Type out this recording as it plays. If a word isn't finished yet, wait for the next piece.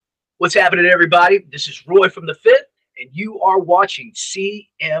What's happening, everybody? This is Roy from the Fifth, and you are watching CMS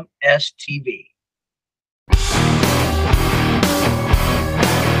TV.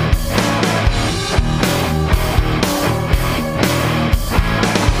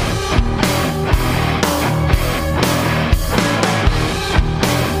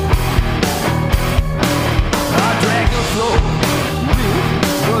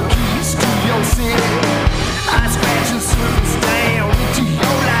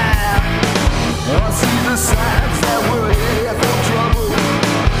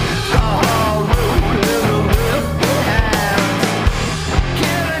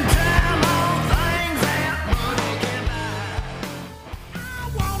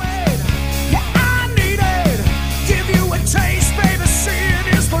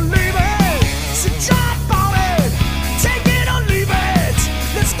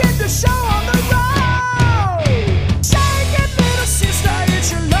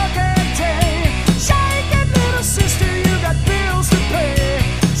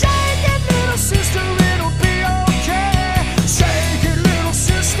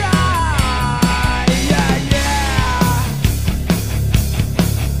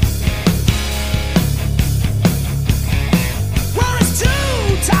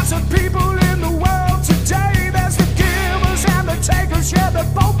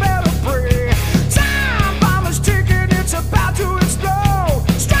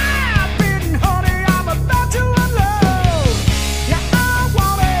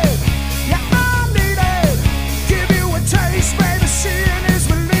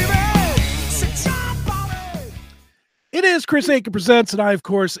 CHRIS Akin Presents, and I, of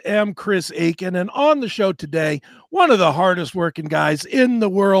course, am Chris Akin. And on the show today, one of the hardest working guys in the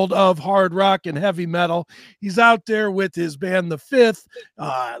world of hard rock and heavy metal. He's out there with his band, The Fifth.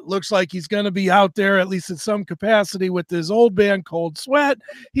 Looks like he's going to be out there, at least in some capacity, with his old band, Cold Sweat.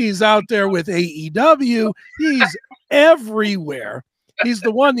 He's out there with AEW. He's everywhere. He's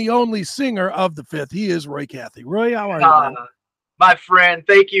the one, the only singer of The Fifth. He is Roy Cathey. Roy, how are you? My friend,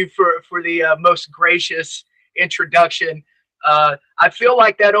 thank you for the most gracious introduction. I feel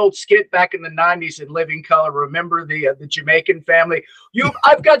like that old skit back in the 90s in Living Color. Remember the Jamaican family?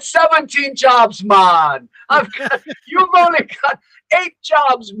 I've got 17 jobs, man. You've only got 8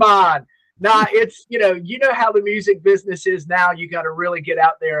 jobs, man. Nah, it's, you know how the music business is now. You got to really get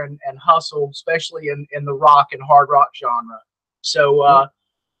out there and hustle, especially in the rock and hard rock genre. So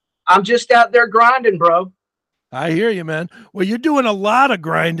I'm just out there grinding, bro. I hear you, man. Well, you're doing a lot of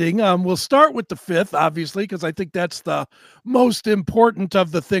grinding. We'll start with The Fifth, obviously, because I think that's the most important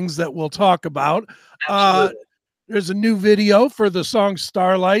of the things that we'll talk about. There's a new video for the song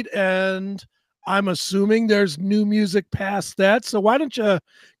Starlight, and I'm assuming there's new music past that. So why don't you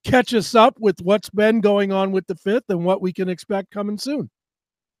catch us up with what's been going on with The Fifth and what we can expect coming soon?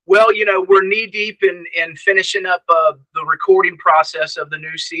 Well, we're knee deep in finishing up the recording process of the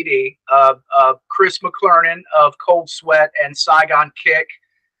new CD. Chris McClernand of Cold Sweat and Saigon Kick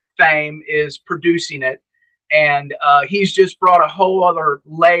fame is producing it. And he's just brought a whole other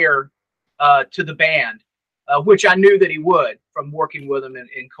layer to the band, which I knew that he would from working with him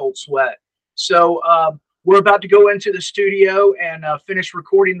in Cold Sweat. So we're about to go into the studio and finish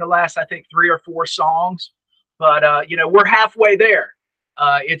recording the last, I think, 3 or 4 songs. But, we're halfway there.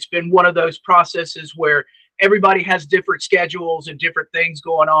 It's been one of those processes where everybody has different schedules and different things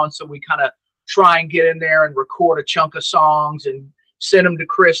going on. So we kind of try and get in there and record a chunk of songs and send them to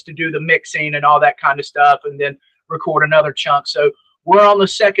Chris to do the mixing and all that kind of stuff, and then record another chunk. So we're on the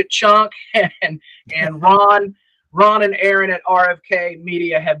second chunk, and Ron and Aaron at RFK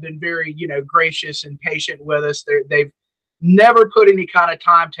Media have been very, gracious and patient with us. They've never put any kind of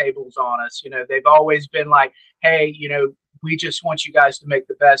timetables on us. They've always been like, hey, we just want you guys to make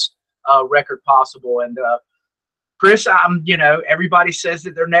the best record possible. And Chris, everybody says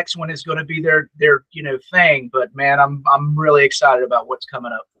that their next one is going to be their thing, but man, I'm really excited about what's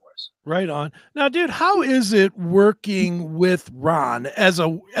coming up for us. Right on. Now, dude, how is it working with Ron as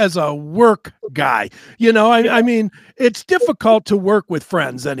a work guy? I mean, it's difficult to work with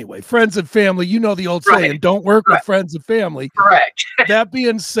friends anyway. Friends and family, the old saying, don't work with friends and family. Correct. That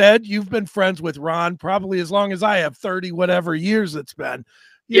being said, you've been friends with Ron probably as long as I have, 30 whatever years it's been.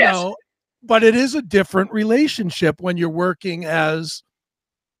 You know, but it is a different relationship when you're working as,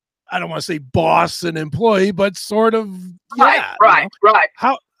 I don't want to say boss and employee, but sort of. Right.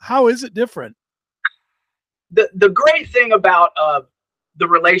 How is it different? The great thing about the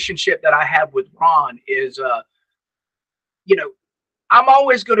relationship that I have with Ron is, I'm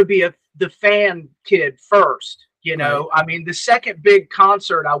always going to be the fan kid first. Right. I mean, the second big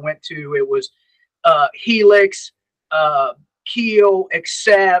concert I went to, it was Helix, Keel,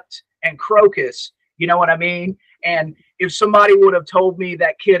 Accept, and Crocus. You know what I mean? And if somebody would have told me,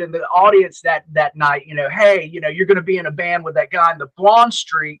 that kid in the audience that night, you know, hey, you know, you're going to be in a band with that guy in the blonde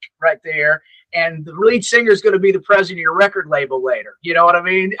streak right there, and the lead singer is going to be the president of your record label later. You know what I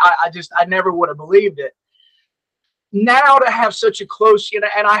mean? I never would have believed it. Now to have such a close, you know,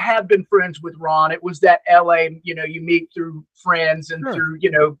 and I have been friends with Ron. It was that LA, you know, you meet through friends and through,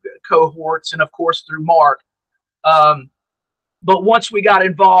 you know, cohorts, and of course through Mark. But once we got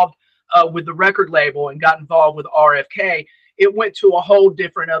involved with the record label and got involved with RFK, it went to a whole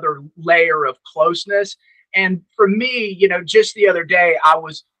different other layer of closeness. And for me, you know, just the other day, I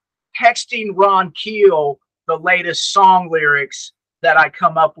was texting Ron Keel the latest song lyrics that I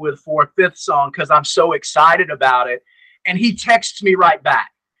come up with for a fifth song, because I'm so excited about it. And he texts me right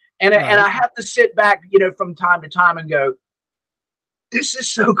back. And I have to sit back, you know, from time to time and go, this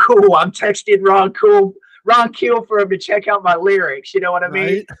is so cool. I'm texting Ron Keel for him to check out my lyrics. You know what I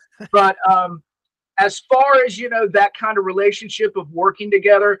mean? But as far as, you know, that kind of relationship of working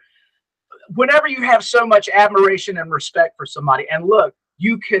together, whenever you have so much admiration and respect for somebody, and look,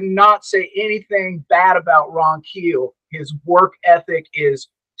 you cannot say anything bad about Ron Keel. His work ethic is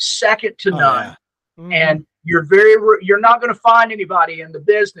second to none. And you're not going to find anybody in the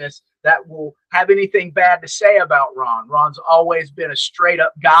business that will have anything bad to say about Ron. Ron's always been a straight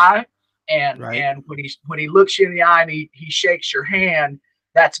up guy. And when he looks you in the eye and he shakes your hand,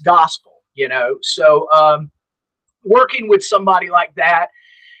 that's gospel, you know? So working with somebody like that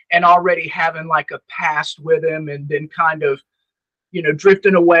and already having like a past with him, and then kind of, you know,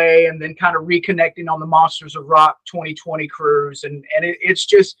 drifting away and then kind of reconnecting on the Monsters of Rock 2020 cruise. And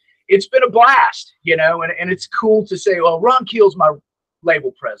it's been a blast, you know, and it's cool to say, well, Ron Keel's my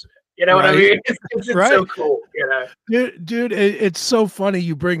label president. You know what I mean? It's so cool, you know? Dude, it's so funny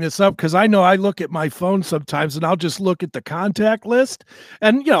you bring this up, because I know I look at my phone sometimes and I'll just look at the contact list.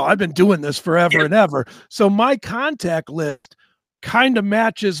 And, you know, I've been doing this forever and ever. So my contact list kind of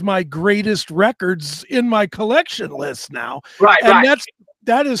matches my greatest records in my collection list now. And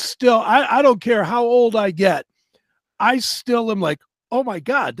that is still, I don't care how old I get, I still am like, oh my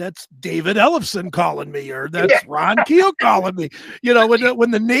God, that's David Ellefson calling me, or that's Ron Keel calling me. You know, when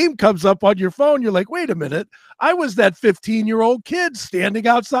the name comes up on your phone, you're like, wait a minute, I was that 15-year-old kid standing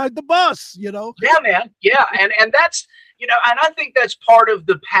outside the bus, you know? Yeah, man. Yeah. And that's, you know, and I think that's part of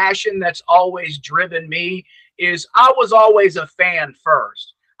the passion that's always driven me, is I was always a fan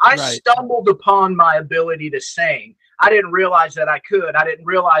first. I stumbled upon my ability to sing. I didn't realize that I could. I didn't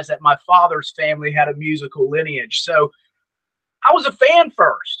realize that my father's family had a musical lineage. So I was a fan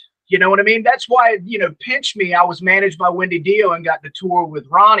first. You know what I mean? That's why, you know, Pinch Me, I was managed by Wendy Dio and got to tour with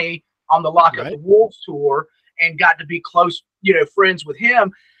Ronnie on the Lock Up the Wolves tour and got to be close, you know, friends with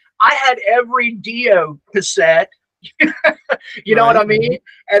him. I had every Dio cassette, you know what I mean?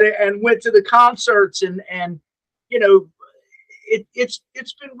 And went to the concerts and you know, it's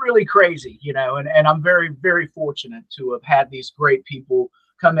been really crazy, you know, and I'm very, very fortunate to have had these great people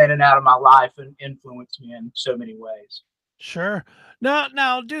come in and out of my life and influence me in so many ways. Sure.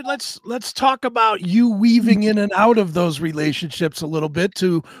 Now, dude, let's talk about you weaving in and out of those relationships a little bit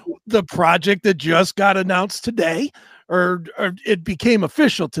to the project that just got announced today, or it became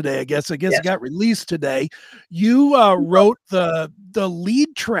official today, I guess. It got released today. You wrote the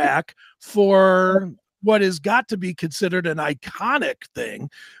lead track for what has got to be considered an iconic thing,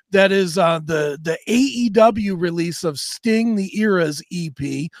 that is the AEW release of Sting the Eras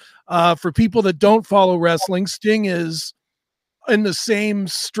EP. For people that don't follow wrestling, Sting is in the same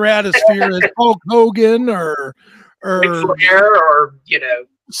stratosphere as Hulk Hogan or Flair, or, you know,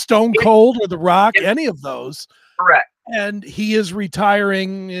 Stone Cold or The Rock, any of those. Correct. And he is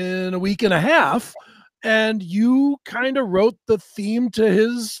retiring in a week and a half. And you kind of wrote the theme to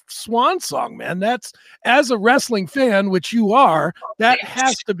his swan song, man. That's, as a wrestling fan, which you are, that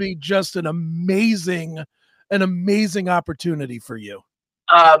has to be just an amazing opportunity for you.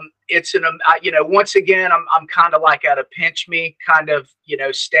 It's you know, once again, I'm kind of like at a pinch me kind of, you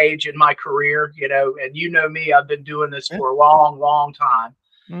know, stage in my career, you know, and you know me, I've been doing this for a long, long time.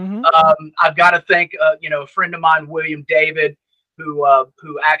 I've got to thank, you know, a friend of mine, William David, who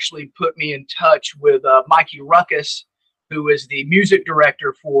actually put me in touch with Mikey Ruckus, who is the music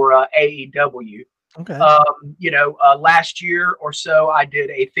director for AEW. Okay. You know, last year or so, I did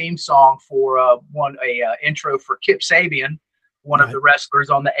a theme song for intro for Kip Sabian, one of the wrestlers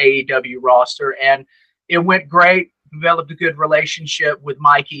on the AEW roster, and it went great. Developed a good relationship with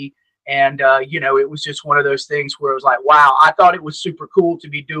Mikey, and you know, it was just one of those things where it was like, wow, I thought it was super cool to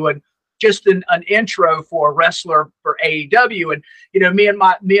be doing just an intro for a wrestler for AEW. And, you know, me and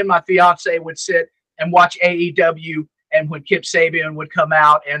my fiance would sit and watch AEW and when Kip Sabian would come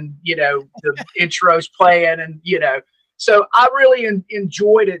out and, you know, the intros playing and, you know, so I really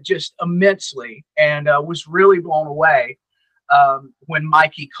enjoyed it just immensely and was really blown away when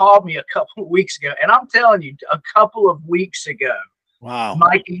Mikey called me a couple of weeks ago. And I'm telling you, a couple of weeks ago, wow,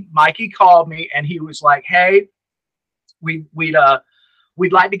 Mikey called me and he was like, hey, we'd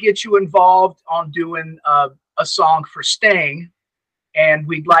like to get you involved on doing a song for Sting. And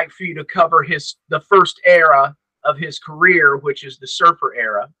we'd like for you to cover the first era of his career, which is the Surfer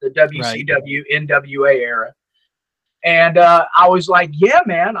era, the WCW, NWA era. And I was like, yeah,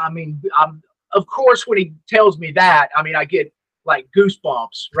 man. I mean, of course, when he tells me that, I mean, I get like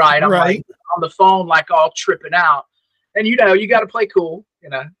goosebumps, right? I'm like on the phone, like all tripping out. And, you know, you got to play cool, you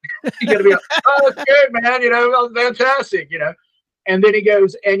know, you got to be like, oh, that's good, man. You know, fantastic, you know. And then he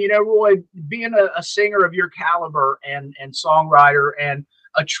goes, and, you know, Roy, being a singer of your caliber and songwriter and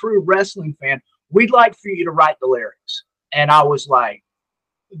a true wrestling fan, we'd like for you to write the lyrics. And I was like,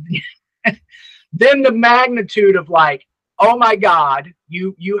 then the magnitude of like, oh my God,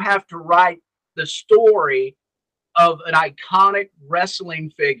 you have to write the story of an iconic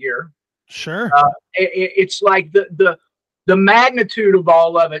wrestling figure. Sure. It's like the magnitude of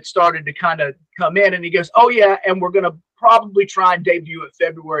all of it started to kind of come in, and he goes, oh yeah, and we're going to probably try and debut it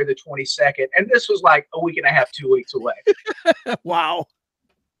February the 22nd. And this was like a week and a half, 2 weeks away. Wow.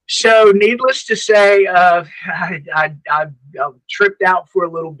 So needless to say, I tripped out for a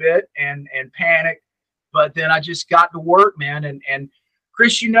little bit and panicked, but then I just got to work, man. And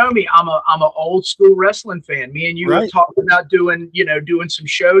Chris, you know me, I'm an old school wrestling fan. Me and you have talked about doing some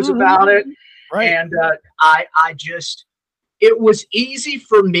shows about it. Right. And it was easy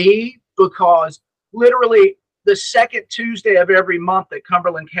for me because literally the second Tuesday of every month at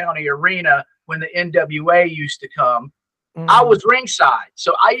Cumberland County Arena, when the NWA used to come, I was ringside.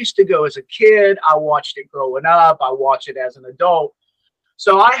 So I used to go as a kid. I watched it growing up. I watched it as an adult.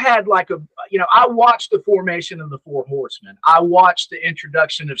 So I had like I watched the formation of the Four Horsemen. I watched the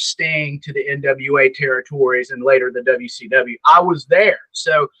introduction of Sting to the NWA territories and later the WCW. I was there.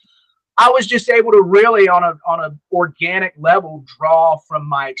 So I was just able to really on a organic level draw from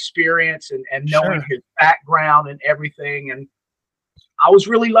my experience and knowing his background and everything. And I was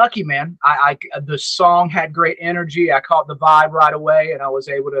really lucky, man. The song had great energy. I caught the vibe right away, and I was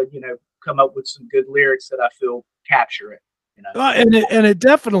able to, come up with some good lyrics that I feel capture it. And it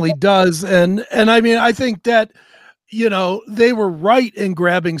definitely does. And I mean, I think that, they were right in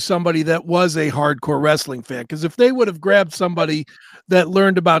grabbing somebody that was a hardcore wrestling fan. Because if they would have grabbed somebody that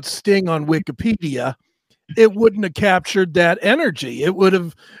learned about Sting on Wikipedia, it wouldn't have captured that energy. It would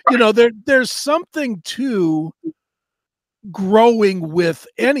have, there's something to growing with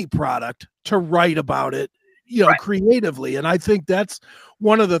any product to write about it, creatively. And I think that's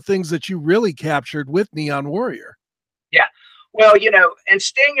one of the things that you really captured with Neon Warrior. Yeah. Well, and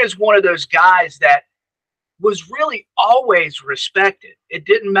Sting is one of those guys that was really always respected. It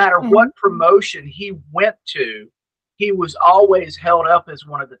didn't matter what promotion he went to. He was always held up as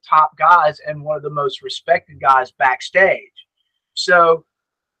one of the top guys and one of the most respected guys backstage. So,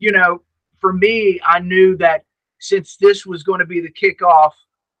 for me, I knew that since this was going to be the kickoff,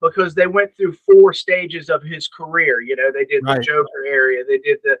 because they went through 4 stages of his career. They did the Joker area, they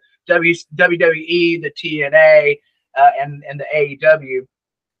did the WWE, the TNA, and the AEW.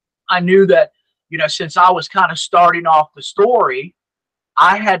 I knew that, since I was kind of starting off the story,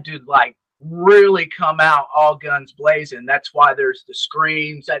 I had to really come out all guns blazing. That's why there's the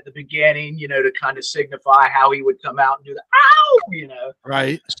screams at the beginning, to kind of signify how he would come out and do the ow,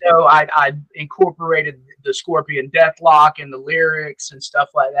 Right. So I incorporated the Scorpion Deathlock in the lyrics and stuff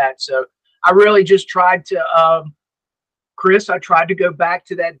like that. So I really just tried to, Chris, I tried to go back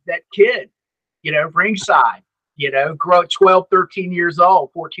to that kid, ringside, grow 12, 13 years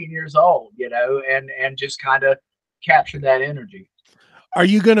old, 14 years old, and just kind of capture that energy. Are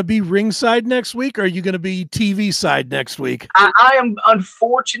you going to be ringside next week, or are you going to be TV side next week? I am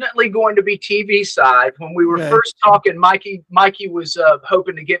unfortunately going to be TV side. When we were first talking, Mikey was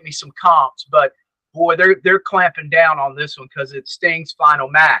hoping to get me some comps, but boy, they're clamping down on this one because it's Sting's final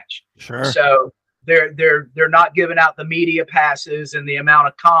match. Sure. So they're not giving out the media passes and the amount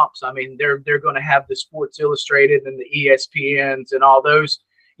of comps. I mean, they're going to have the Sports Illustrated and the ESPNs and all those.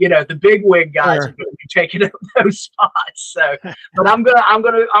 The big wig guys are going to be taking up those spots. So, but I'm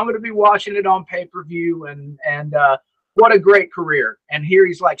gonna be watching it on pay-per-view, and what a great career. And here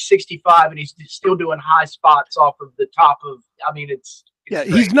he's like 65, and he's still doing high spots off of the top of. I mean, it's great.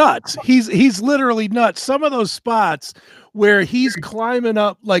 He's nuts. He's literally nuts. Some of those spots where he's climbing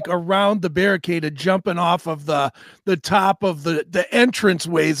up like around the barricade and jumping off of the top of the entrance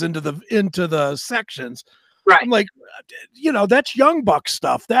ways into the sections. Right. I'm like, that's Young Buck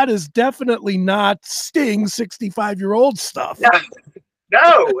stuff. That is definitely not Sting 65-year-old stuff.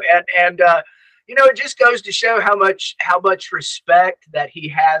 No. And it just goes to show how much respect that he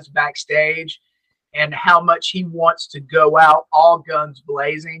has backstage and how much he wants to go out all guns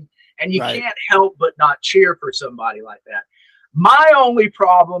blazing. And you can't help but not cheer for somebody like that. My only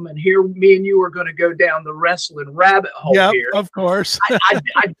problem, and here me and you are going to go down the wrestling rabbit hole here. Of course.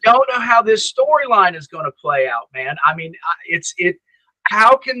 I don't know how this storyline is going to play out, man. I mean,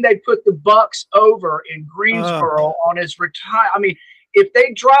 how can they put the Bucks over in Greensboro on his retire? I mean, if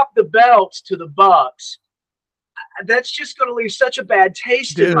they drop the belts to the Bucks, that's just going to leave such a bad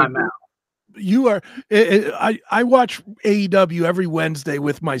taste in my mouth. You are. I watch AEW every Wednesday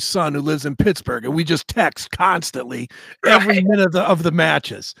with my son who lives in Pittsburgh, and we just text constantly every minute of the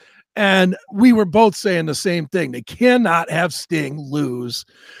matches. And we were both saying the same thing. They cannot have Sting lose,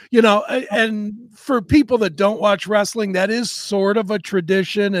 and for people that don't watch wrestling, that is sort of a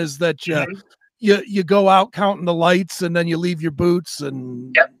tradition, is that you go out counting the lights and then you leave your boots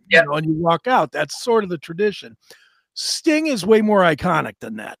and, and you walk out. That's sort of the tradition. Sting is way more iconic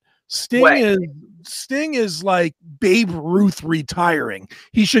than that. Sting is like Babe Ruth retiring.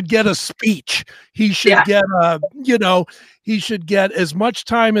 He should get a speech. He should get he should get as much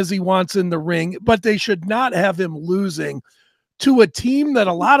time as he wants in the ring, but they should not have him losing to a team that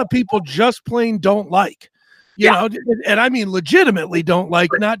a lot of people just plain don't like. You know, and I mean legitimately don't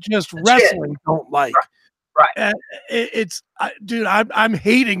like, not just wrestling don't like. Right. And I'm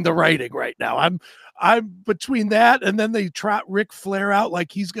hating the writing right now. I'm between that and then they trot Ric Flair out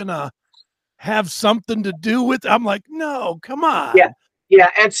like he's gonna have something to do with. I'm like, no, come on. Yeah.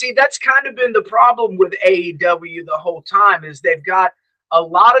 And see, that's kind of been the problem with AEW the whole time, is they've got a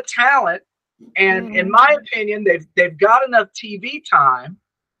lot of talent, and in my opinion, they've got enough TV time.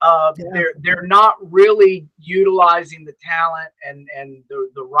 They're not really utilizing the talent and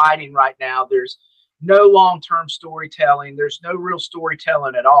the writing right now. There's no long-term storytelling. There's no real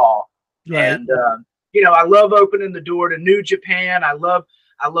storytelling at all. Right. And I love opening the door to New Japan. I love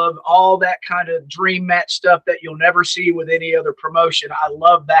all that kind of dream match stuff that you'll never see with any other promotion. I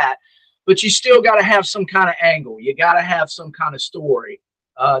love that. But you still got to have some kind of angle. You got to have some kind of story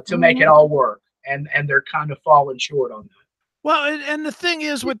to make it all work. And they're kind of falling short on that. Well, and the thing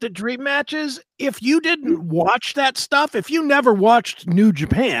is with the dream matches, if you didn't watch that stuff, if you never watched New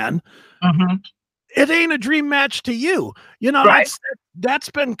Japan, it ain't a dream match to you.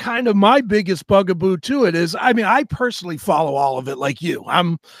 That's been kind of my biggest bugaboo to it is, I mean, I personally follow all of it like you.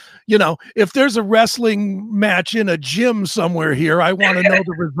 I'm, if there's a wrestling match in a gym somewhere here, I want to know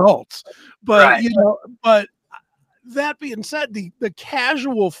the results. But, but that being said, the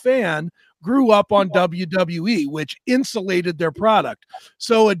casual fan grew up on WWE, which insulated their product.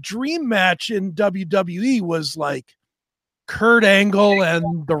 So a dream match in WWE was like Kurt Angle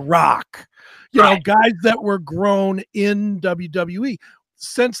and The Rock. Guys that were grown in WWE.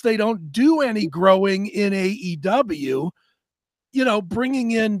 Since they don't do any growing in AEW,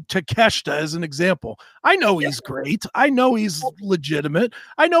 bringing in Takeshita as an example. I know he's great. I know he's legitimate.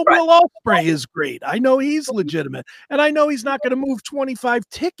 I know Will Ospreay is great. I know he's legitimate. And I know he's not going to move 25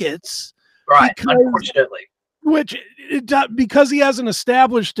 tickets. Right, unfortunately. Because he hasn't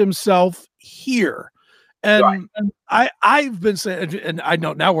established himself here. And I've been saying, and I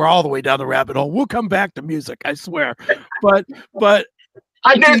know now we're all the way down the rabbit hole. We'll come back to music, I swear. But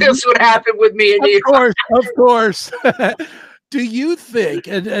I knew this would happen with me and you. Of course. Do you think,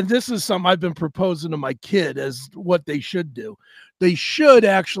 and this is something I've been proposing to my kid as what they should do, they should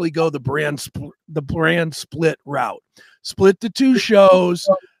actually go the brand split route. Split the two shows,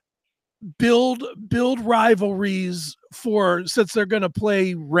 build rivalries since they're going to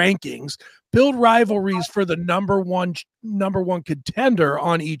play rankings. Build rivalries for the number one contender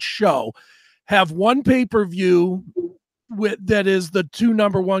on each show. Have one pay-per-view that is the two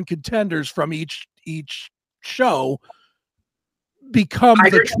number one contenders from each show become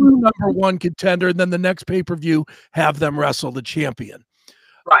the true number one contender, and then the next pay-per-view have them wrestle the champion.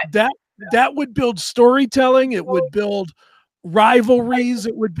 Right. That would build storytelling. It would build rivalries.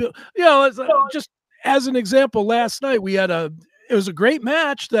 It would build, just as an example, last night it was a great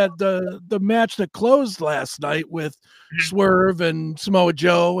match, that the match that closed last night with Swerve and Samoa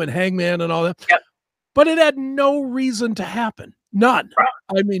Joe and Hangman and all that. Yep. But it had no reason to happen. None. Right.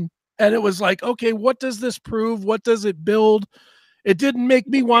 I mean, and it was like, okay, what does this prove? What does it build? It didn't make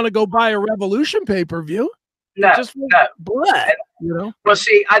me want to go buy a Revolution pay-per-view. No. Blood, Well,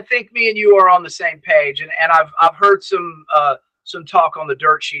 see, I think me and you are on the same page, and I've heard some talk on the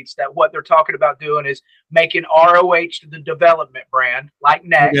dirt sheets that what they're talking about doing is making ROH the development brand, like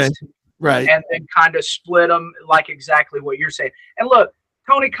Next. right, and then kind of split them like exactly what you're saying. And look,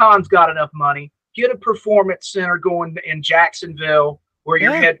 Tony Khan's got enough money. Get a performance center going in Jacksonville where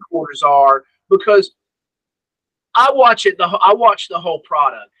your headquarters are, because I watch the whole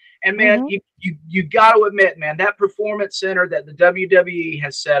product. And man, you got to admit, man, that performance center that the WWE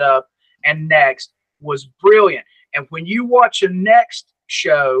has set up and Next was brilliant. And when you watch a Next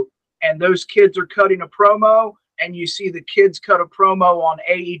show and those kids are cutting a promo, and you see the kids cut a promo on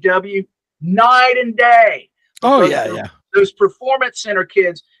AEW, night and day. Oh yeah. Those performance center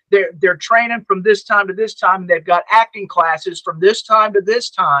kids, they're training from this time to this time. And they've got acting classes from this time to this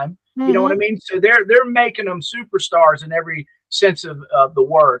time. You know what I mean? So they're making them superstars in every sense of the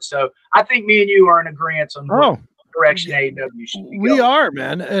word. So I think me and you are in agreement on what direction AEW should be going. We are,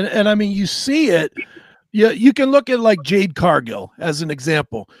 man. And I mean, you see it. You can look at like Jade Cargill as an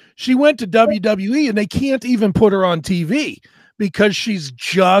example. She went to WWE and they can't even put her on TV because she's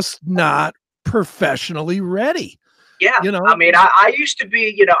just not professionally ready. Yeah, I mean, I used to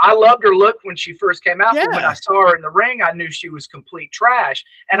be, I loved her look when she first came out. But when I saw her in the ring, I knew she was complete trash,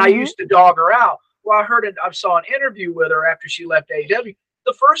 and I used to dog her out. Well, I saw an interview with her after she left AEW.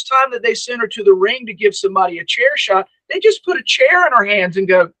 The first time that they sent her to the ring to give somebody a chair shot, they just put a chair in her hands and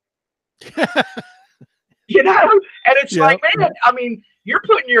go, and it's like, man, I mean, you're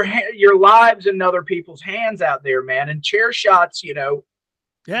putting your lives in other people's hands out there, man, and chair shots,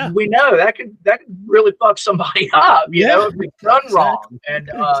 we know that could really fuck somebody up, if it's done wrong. And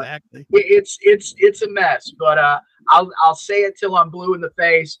it's a mess. But I'll say it till I'm blue in the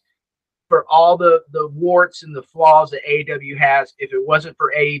face. For all the warts and the flaws that AEW has, if it wasn't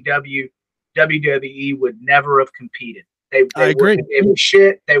for AEW, WWE would never have competed. I agree. It was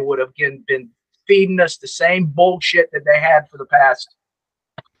shit. They would have been feeding us the same bullshit that they had for the past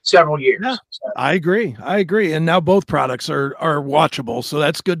several years. Yeah, so. I agree. And now both products are watchable, so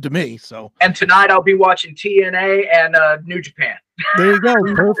that's good to me. So, and tonight I'll be watching TNA and New Japan. There you go.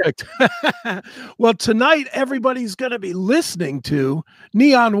 Perfect. Well, tonight everybody's going to be listening to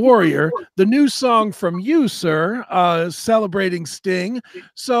Neon Warrior, the new song from you, sir, celebrating Sting.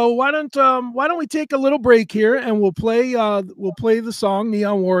 So why don't we take a little break here and we'll play the song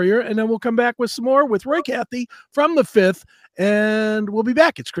Neon Warrior, and then we'll come back with some more with Roy Cathey from the Fifth. And we'll be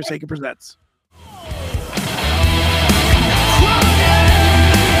back. It's Chris Akin Presents.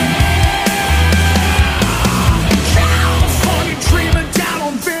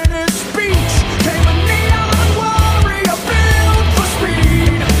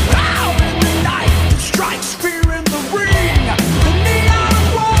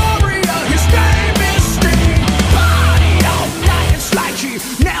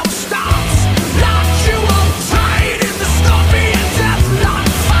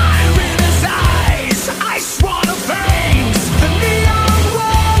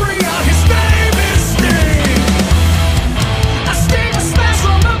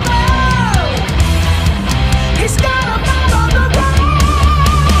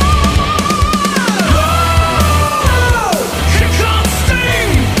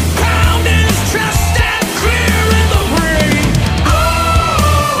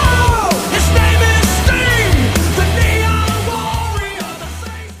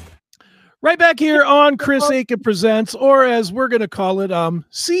 Right back here on Chris Akin Presents, or as we're going to call it,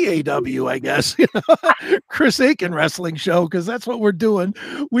 CAW, I guess, Chris Akin Wrestling Show, because that's what we're doing.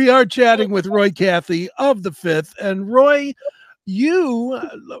 We are chatting with Roy Cathey of the Fifth. And Roy,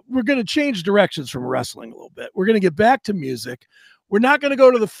 we're going to change directions from wrestling a little bit. We're going to get back to music. We're not going to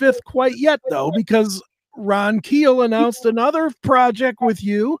go to the Fifth quite yet, though, because Ron Keel announced another project with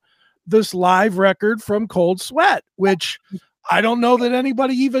you, this live record from Cold Sweat, which I don't know that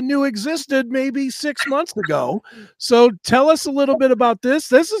anybody even knew existed maybe 6 months ago. So tell us a little bit about this.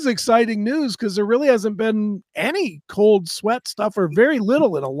 This is exciting news because there really hasn't been any Cold Sweat stuff, or very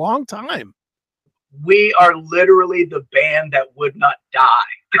little, in a long time. We are literally the band that would not die.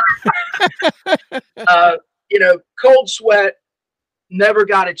 Cold Sweat never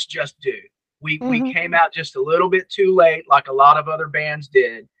got its just due. We came out just a little bit too late, like a lot of other bands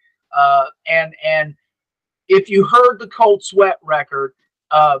did. And if you heard the Cold Sweat record,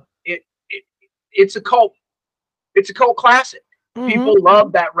 it's a cult classic. People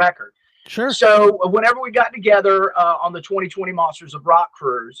love that record. Sure. So whenever we got together on the 2020 Monsters of Rock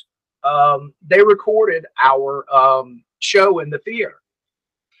cruise, they recorded our show in the theater.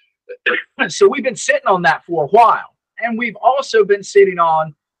 So we've been sitting on that for a while, and we've also been sitting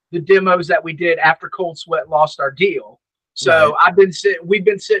on the demos that we did after Cold Sweat lost our deal. So we've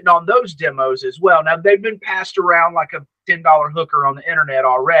been sitting on those demos as well. Now they've been passed around like a $10 hooker on the internet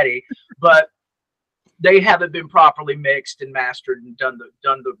already, but they haven't been properly mixed and mastered and done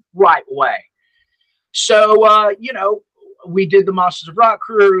the right way. So, you know, we did the Monsters of Rock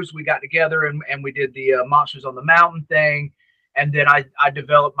cruise. We got together and we did the Monsters on the Mountain thing. And then I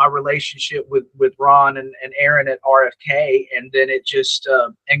developed my relationship with Ron and Aaron at RFK. And then it just,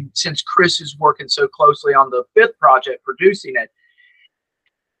 and since Chris is working so closely on the 5th project, producing it,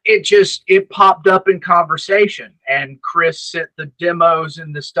 it popped up in conversation. And Chris sent the demos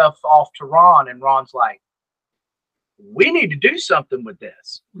and the stuff off to Ron. And Ron's like, we need to do something with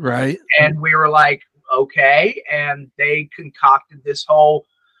this. Right. And we were like, okay. And they concocted this whole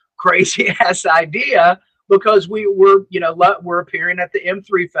crazy ass idea, because we're appearing at the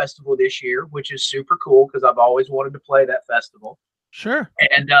M3 festival this year, which is super cool because I've always wanted to play that festival. Sure.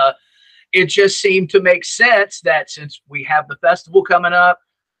 And it just seemed to make sense that since we have the festival coming up,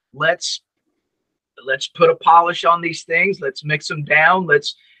 let's put a polish on these things. Let's mix them down.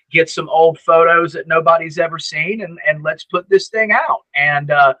 Let's get some old photos that nobody's ever seen, and let's put this thing out. And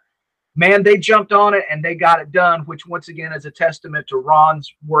man, they jumped on it and they got it done, which once again is a testament to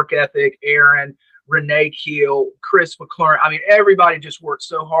Ron's work ethic, Aaron, Renee Keel, Chris McClure. I mean, everybody just worked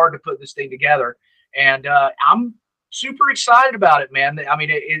so hard to put this thing together. And I'm super excited about it, man. I mean,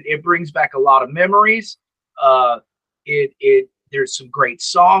 it brings back a lot of memories. There's some great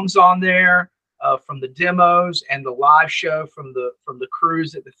songs on there from the demos and the live show from the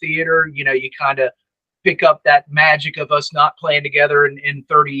cruise at the theater. You know, you kind of pick up that magic of us not playing together in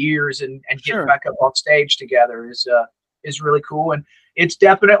 30 years and Sure. getting back up on stage together is really cool. And it's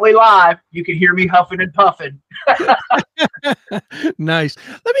definitely live. You can hear me huffing and puffing. Nice.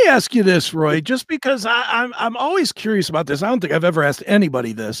 Let me ask you this, Roy, just because I'm always curious about this. I don't think I've ever asked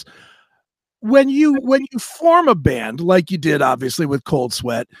anybody this. When you form a band like you did, obviously with Cold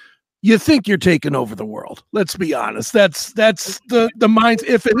Sweat, you think you're taking over the world. Let's be honest. That's the mind.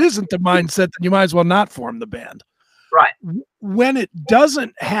 If it isn't the mindset, then you might as well not form the band. Right. When it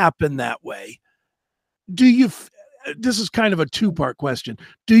doesn't happen that way, this is kind of a 2-part question.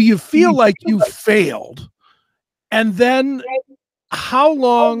 Do you feel like you failed? And then how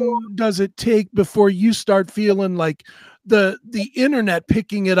long does it take before you start feeling like the internet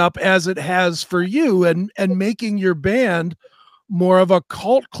picking it up as it has for you and making your band more of a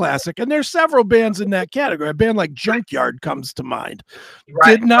cult classic? And there's several bands in that category. A band like Junkyard comes to mind.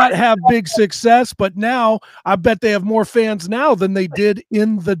 Right. Did not have big success, but now I bet they have more fans now than they did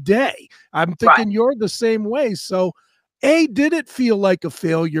in the day. I'm thinking you're the same way. So A, did it feel like a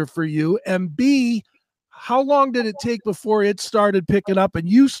failure for you? And B, how long did it take before it started picking up and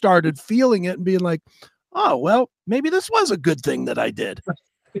you started feeling it and being like, oh, well, maybe this was a good thing that I did?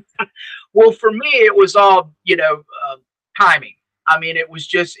 Well, for me, it was all, timing. I mean, it was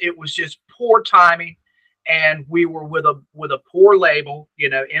just poor timing, and we were with a poor label. You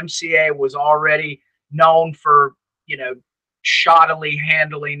know, MCA was already known for, shoddily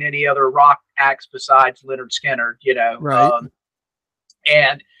handling any other rock acts besides Leonard Skinner, Right.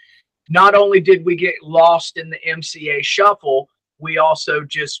 And not only did we get lost in the MCA shuffle, we also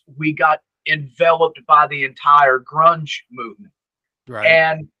we got enveloped by the entire grunge movement. Right.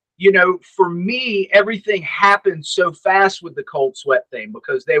 And, for me, everything happened so fast with the Cold Sweat thing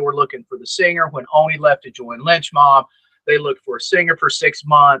because they were looking for the singer when Oni left to join Lynch Mob. They looked for a singer for 6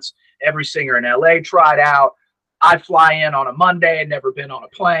 months. Every singer in LA tried out. I'd fly in on a Monday, never been on a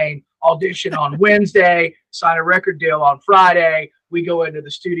plane, audition on Wednesday, sign a record deal on Friday. We go into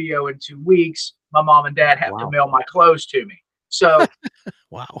the studio in 2 weeks. My mom and dad have to mail my clothes to me. So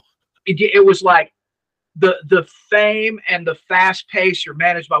wow. It was like the fame and the fast pace. You're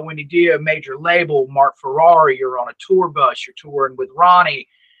managed by Wendy Dio, major label, Mark Ferrari. You're on a tour bus. You're touring with Ronnie.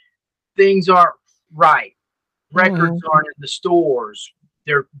 Things aren't right. Records aren't in the stores.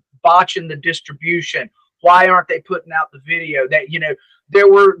 They're botching the distribution. Why aren't they putting out the video? That there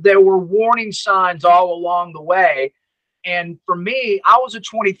were warning signs all along the way. And for me, I was a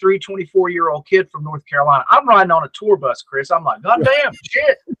 23, 24-year-old kid from North Carolina. I'm riding on a tour bus, Chris. I'm like, God damn,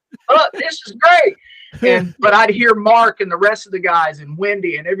 shit. This is great. But I'd hear Mark and the rest of the guys and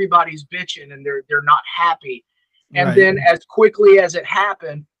Wendy and everybody's bitching and they're not happy. And then as quickly as it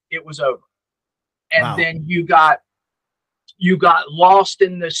happened, it was over. And then you got lost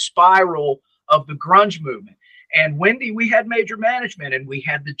in this spiral of the grunge movement. And Wendy, we had major management, and we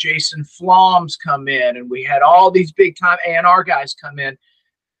had the Jason Floms come in, and we had all these big time A&R guys come in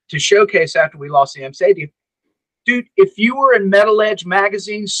to showcase after we lost the MCA deal. Dude, if you were in Metal Edge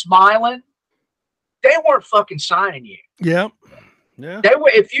magazine smiling, they weren't fucking signing you. Yeah. Yeah. They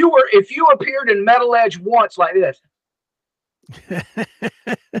were, if you appeared in Metal Edge once like this,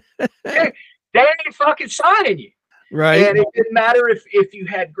 they ain't fucking signing you. Right. And it didn't matter if you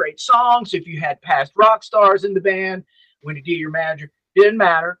had great songs, if you had past rock stars in the band, when you did your manager, didn't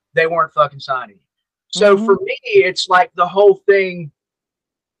matter. They weren't fucking signing you. So for me, it's like the whole thing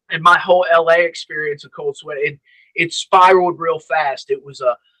and my whole LA experience of Cold Sweat, it spiraled real fast. It was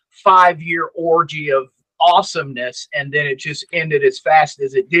a 5-year orgy of awesomeness, and then it just ended as fast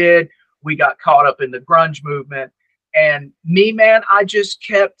as it did. We got caught up in the grunge movement, and me, man, I just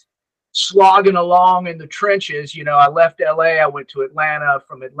kept slogging along in the trenches. You know, I left LA, I went to Atlanta.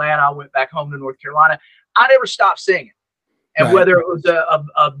 From Atlanta, I went back home to North Carolina. I never stopped singing. And whether it was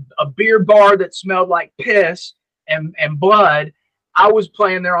a beer bar that smelled like piss and blood, I was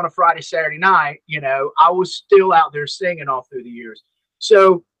playing there on a Friday, Saturday night. You know, I was still out there singing all through the years.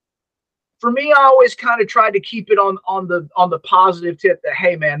 So for me, I always kind of tried to keep it on the positive tip that,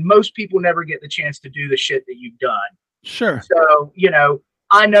 hey, man, most people never get the chance to do the shit that you've done. Sure. So, you know,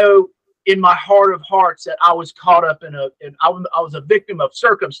 I know in my heart of hearts that I was caught up I was a victim of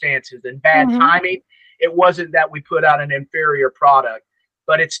circumstances and bad timing. It wasn't that we put out an inferior product,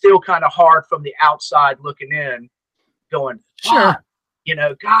 but it's still kind of hard from the outside looking in, going, sure, you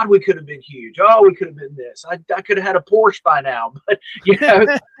know, God, we could have been huge. Oh, we could have been this. I could have had a Porsche by now, but you know,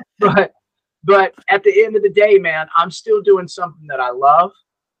 but at the end of the day, man, I'm still doing something that I love.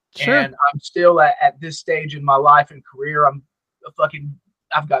 Sure. And I'm still at this stage in my life and career.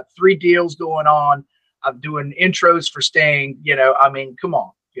 I've got 3 deals going on. I'm doing intros for Sting. You know, I mean, come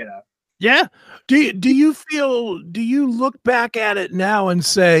on, you know. Yeah. Do you look back at it now and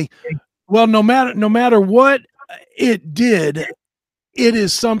say, well, no matter what it did, it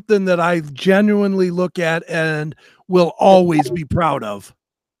is something that I genuinely look at and will always be proud of?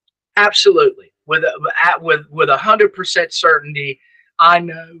 Absolutely. With 100% certainty, I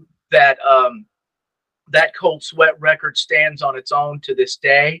know that that Cold Sweat record stands on its own to this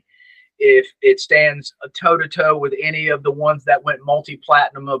day. If it stands toe-to-toe with any of the ones that went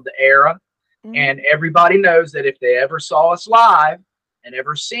multi-platinum of the era. And everybody knows that if they ever saw us live and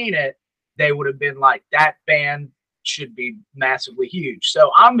ever seen it, they would have been like, that band should be massively huge.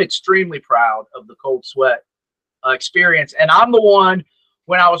 So I'm extremely proud of the Cold Sweat experience. And I'm the one,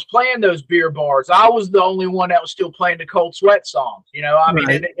 when I was playing those beer bars, I was the only one that was still playing the Cold Sweat songs. You know, I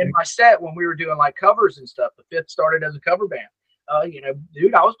mean, in my set, when we were doing like covers and stuff, the Fifth started as a cover band. You know,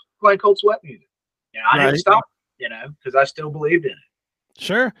 dude, I was playing Cold Sweat music. You know, I didn't stop, you know, because I still believed in it.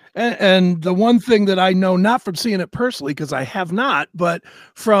 Sure. And the one thing that I know, not from seeing it personally, because I have not, but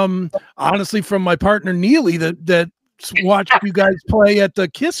honestly from my partner Neely that watched you guys play at the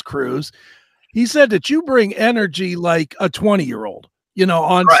Kiss Cruise, he said that you bring energy like a 20-year-old. You know,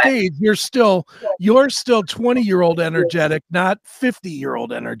 on stage, you're still 20-year-old energetic, not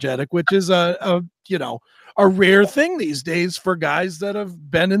 50-year-old energetic, which is a rare thing these days for guys that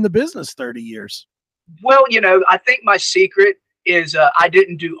have been in the business 30 years. Well, you know, I think my secret is I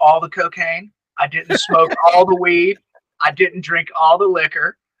didn't do all the cocaine. I didn't smoke all the weed. I didn't drink all the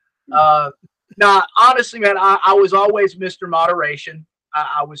liquor. Now, honestly, man, I was always Mr. Moderation.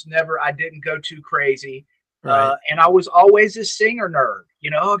 I didn't go too crazy. And I was always a singer nerd. You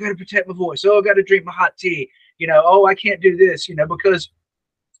know, oh, I got to protect my voice. Oh, I got to drink my hot tea. You know, oh, I can't do this, you know, because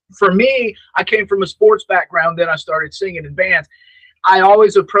for me, I came from a sports background. Then I started singing in bands. I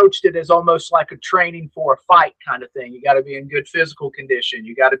always approached it as almost like a training for a fight kind of thing. You got to be in good physical condition.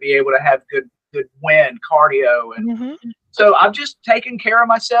 You got to be able to have good wind, cardio. And so I've just taken care of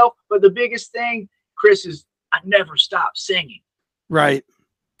myself. But the biggest thing, Chris, is I never stopped singing. Right.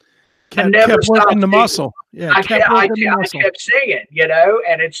 I never stopped working the muscle. Yeah, I kept singing, you know,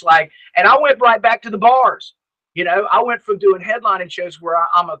 and it's like, and I went right back to the bars. You know, I went from doing headlining shows where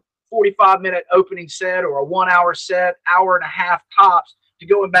I'm a 45-minute opening set or a 1-hour set, hour and a half tops, to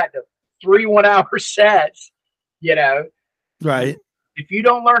going back to 3 1-hour sets, you know. Right. If you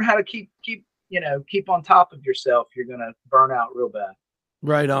don't learn how to keep on top of yourself, you're going to burn out real bad.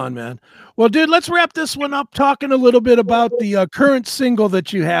 Right on, man. Well, dude, let's wrap this one up talking a little bit about the current single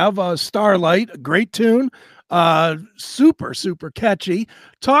that you have, Starlight, a great tune, super, super catchy.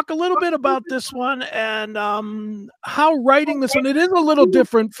 Talk a little bit about this one and how writing this one, it is a little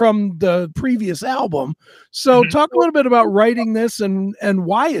different from the previous album. So talk a little bit about writing this and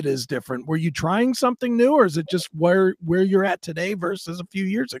why it is different. Were you trying something new, or is it just where you're at today versus a few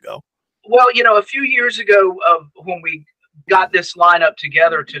years ago? Well, you know, a few years ago when we got this lineup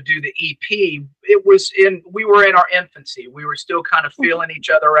together to do the EP, we were in our infancy. We were still kind of feeling each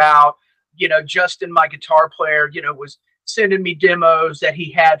other out. You know, Justin, my guitar player, you know, was sending me demos that he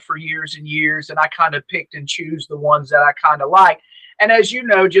had for years and years, and I kind of picked and choose the ones that I kind of like. And as you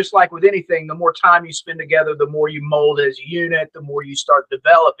know, just like with anything, the more time you spend together, the more you mold as a unit, the more you start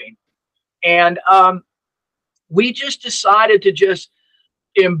developing. And we just decided to just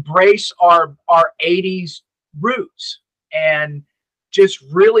embrace our 80s roots and just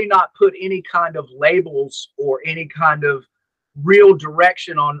really not put any kind of labels or any kind of real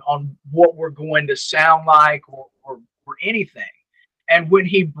direction on what we're going to sound like or anything. And when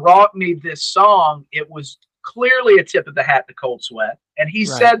he brought me this song, it was clearly a tip of the hat to Cold Sweat. And he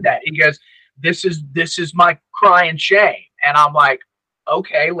said that. He goes, this is my crying shame. And I'm like,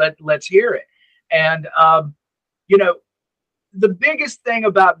 okay, let's hear it. And you know, the biggest thing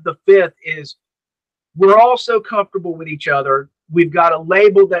about the Fifth is we're all so comfortable with each other. We've got a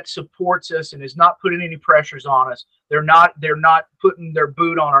label that supports us and is not putting any pressures on us. They're not putting their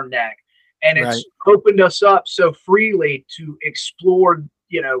boot on our neck. And it's opened us up so freely to explore,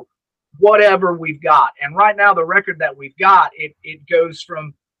 you know, whatever we've got. And right now, the record that we've got, it goes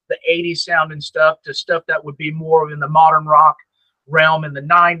from the 80s sounding stuff to stuff that would be more in the modern rock realm in the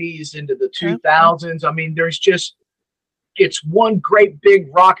 90s into the 2000s. I mean, there's just, it's one great big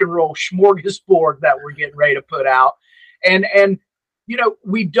rock and roll smorgasbord that we're getting ready to put out. And you know,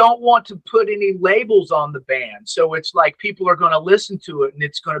 we don't want to put any labels on the band. So it's like people are going to listen to it and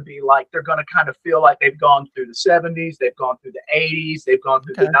it's going to be like, they're going to kind of feel like they've gone through the 70s, they've gone through the 80s, they've gone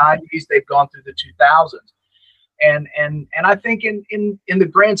through the 90s, they've gone through the 2000s. And I think in the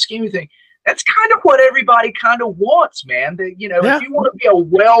grand scheme of things, that's kind of what everybody kind of wants, man. That, you know, if you want to be a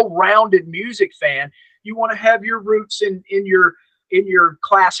well-rounded music fan, you want to have your roots in your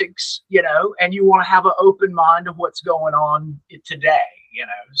classics, you know, and you want to have an open mind of what's going on today, you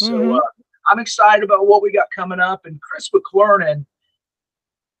know. So I'm excited about what we got coming up. And Chris McClurnan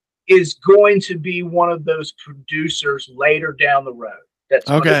is going to be one of those producers later down the road. That's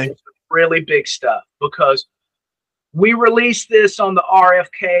really big stuff, because we released this on the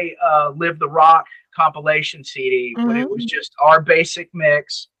RFK Live the Rock compilation CD, but it was just our basic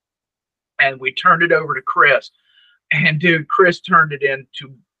mix, and we turned it over to Chris. And dude, Chris turned it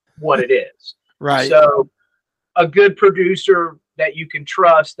into what it is. Right. So a good producer that you can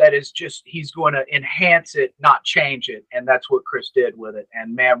trust, that is just, he's going to enhance it, not change it. And that's what Chris did with it.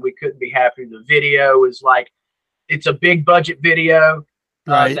 And man, we couldn't be happier. The video is like, it's a big budget video.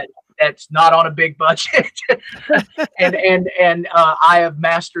 That's not on a big budget. and I have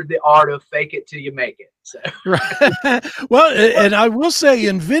mastered the art of fake it till you make it. So. Well, and I will say,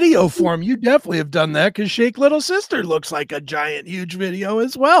 in video form, you definitely have done that, because Shake Little Sister looks like a giant, huge video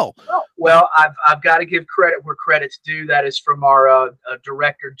as well. Well, I've got to give credit where credit's due. That is from our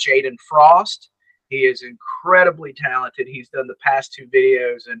director, Jaden Frost. He is incredibly talented. He's done the past two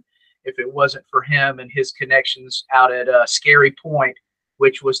videos, and if it wasn't for him and his connections out at Scary Point,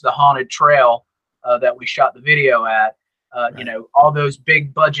 which was the haunted trail that we shot the video at, you know, all those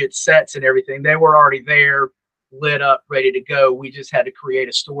big budget sets and everything, they were already there, lit up, ready to go. We just had to create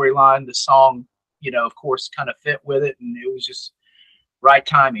a storyline. The song, you know, of course, kind of fit with it, and it was just right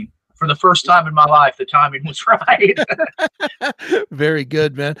timing. For the first time in my life, the timing was right. Very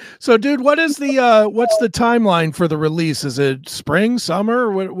good, man. So, dude, what's the timeline for the release? Is it spring, summer?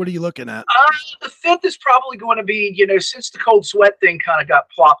 What are you looking at? The Fifth is probably going to be, you know, since the Cold Sweat thing kind of got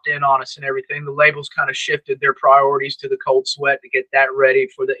plopped in on us and everything, the labels kind of shifted their priorities to the Cold Sweat to get that ready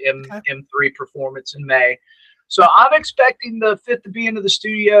for the M3 performance in May. So I'm expecting the Fifth to be into the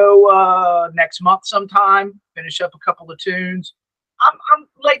studio next month sometime, finish up a couple of tunes. I'm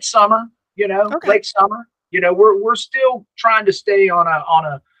late summer, you know, late summer. You know, we're still trying to stay on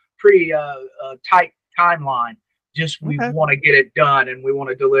a pretty tight timeline. Just we want to get it done, and we want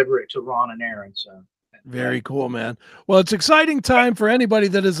to deliver it to Ron and Aaron. So very cool, man. Well, it's exciting time for anybody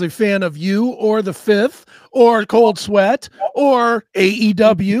that is a fan of you or the Fifth or Cold Sweat or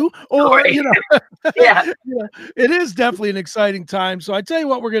AEW or you know, it is definitely an exciting time. So I tell you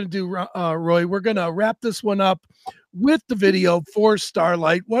what we're going to do, Roy. We're going to wrap this one up with the video for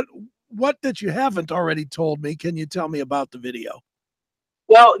Starlight. What that you haven't already told me, can you tell me about the video?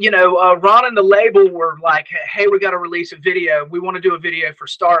 Well, you know, Ron and the label were like, hey, we got to release a video. We want to do a video for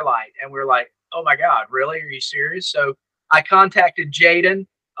Starlight. And we're like, oh my God, really? Are you serious? So I contacted Jaden.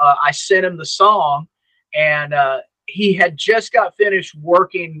 I sent him the song, and he had just got finished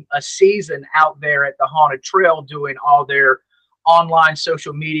working a season out there at the Haunted Trail, doing all their online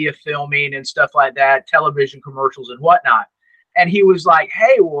social media filming and stuff like that, television commercials and whatnot. And he was like,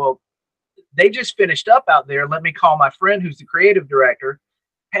 hey, well, they just finished up out there. Let me call my friend who's the creative director.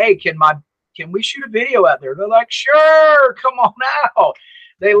 Hey, can we shoot a video out there? They're like, sure, come on out.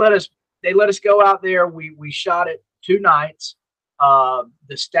 They let us go out there. We shot it 2 nights.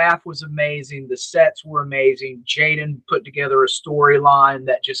 The staff was amazing. The sets were amazing. Jaden put together a storyline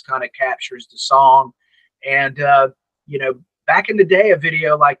that just kind of captures the song. And, you know, back in the day, a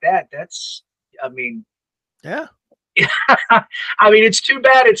video like that's, I mean, Yeah. I mean, it's too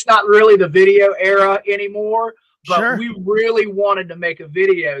bad it's not really the video era anymore, but Sure. we really wanted to make a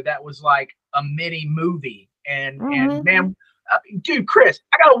video that was like a mini movie. And man, dude, Chris,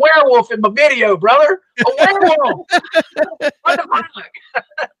 I got a werewolf in my video, brother. A werewolf. What the fuck?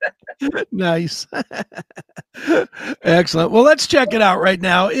 Nice. Excellent. Well, let's check it out right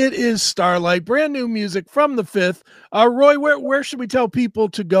now. It is Starlight, brand new music from the Fifth. Roy, where should we tell people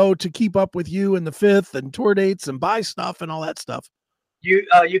to go to keep up with you and the Fifth and tour dates and buy stuff and all that stuff? You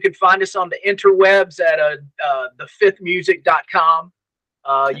can find us on the interwebs at thefifthmusic.com.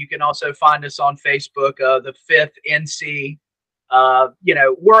 You can also find us on Facebook, the Fifth NC.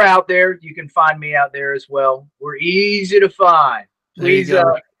 We're out there. You can find me out there as well. We're easy to find. Please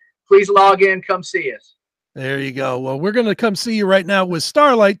log in, come see us. There you go. Well, we're going to come see you right now with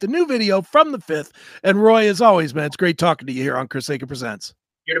Starlight, the new video from the Fifth. And Roy, as always, man, it's great talking to you here on Chris Akin Presents.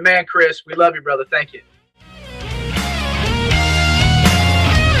 You're the man, Chris. We love you, brother. Thank you.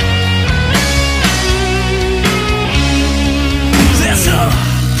 There's a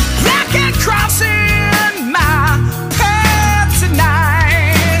racket crossing my path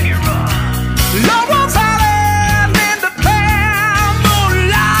tonight. Laurel Valley in the pale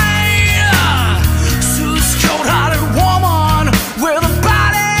moonlight. Sue's cold-hearted woman with a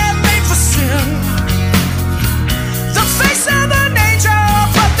body made for sin. The face of an angel,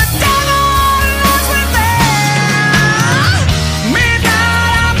 but the devil lies within.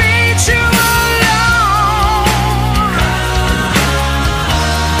 Midnight, I meet you alone.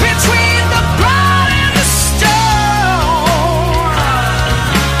 Between the blood and the stone,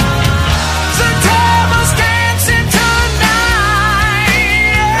 the devil's dancing tonight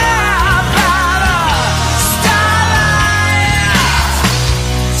by the starlight.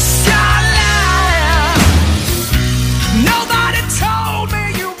 Nobody told me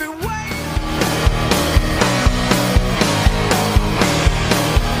you'd be waiting.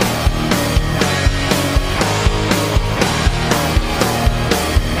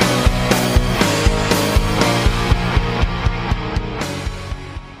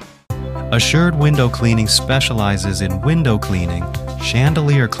 Assured Window Cleaning specializes in window cleaning,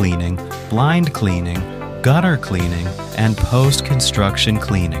 chandelier cleaning, blind cleaning, gutter cleaning, and post-construction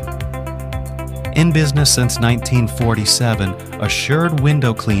cleaning. In business since 1947, Assured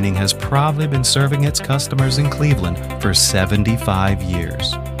Window Cleaning has proudly been serving its customers in Cleveland for 75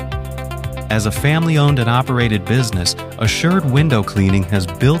 years. As a family-owned and operated business, Assured Window Cleaning has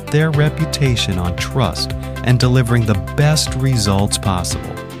built their reputation on trust and delivering the best results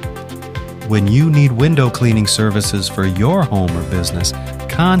possible. When you need window cleaning services for your home or business,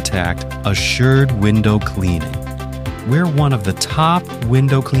 contact Assured Window Cleaning. We're one of the top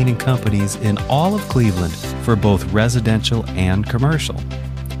window cleaning companies in all of Cleveland for both residential and commercial.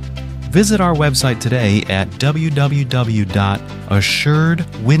 Visit our website today at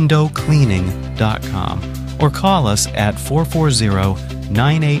www.assuredwindowcleaning.com or call us at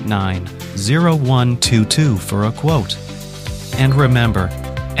 440-989-0122 for a quote. And remember,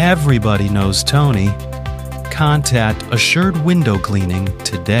 everybody knows Tony. Contact Assured Window Cleaning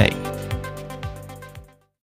today.